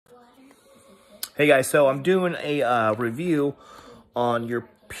Hey guys, so I'm doing a review on your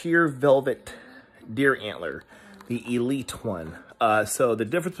Pure Velvet Deer Antler, the Elite one. So the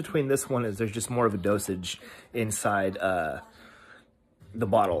difference between this one is there's just more of a dosage inside the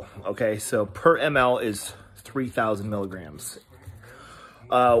bottle, okay? So per ml is 3,000 milligrams.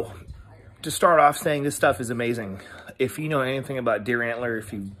 To start off saying this stuff is amazing. If you know anything about deer antler,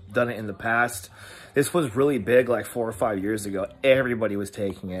 if you've done it in the past, this was really big like 4 or 5 years ago. Everybody was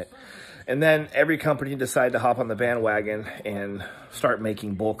taking it. And then every company decided to hop on the bandwagon and start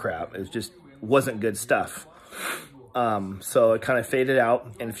making bull crap. It just wasn't good stuff. So it kind of faded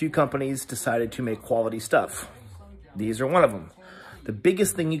out, and a few companies decided to make quality stuff. These are one of them. The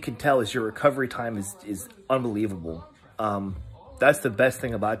biggest thing you can tell is your recovery time is unbelievable. That's the best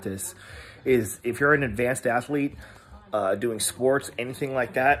thing about this, is if you're an advanced athlete doing sports, anything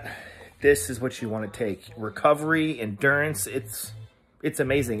like that, this is what you want to take. Recovery, endurance, it's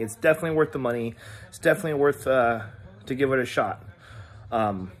amazing. It's definitely worth the money. It's definitely worth to give it a shot.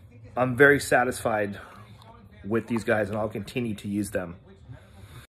 I'm very satisfied with these guys, and I'll continue to use them.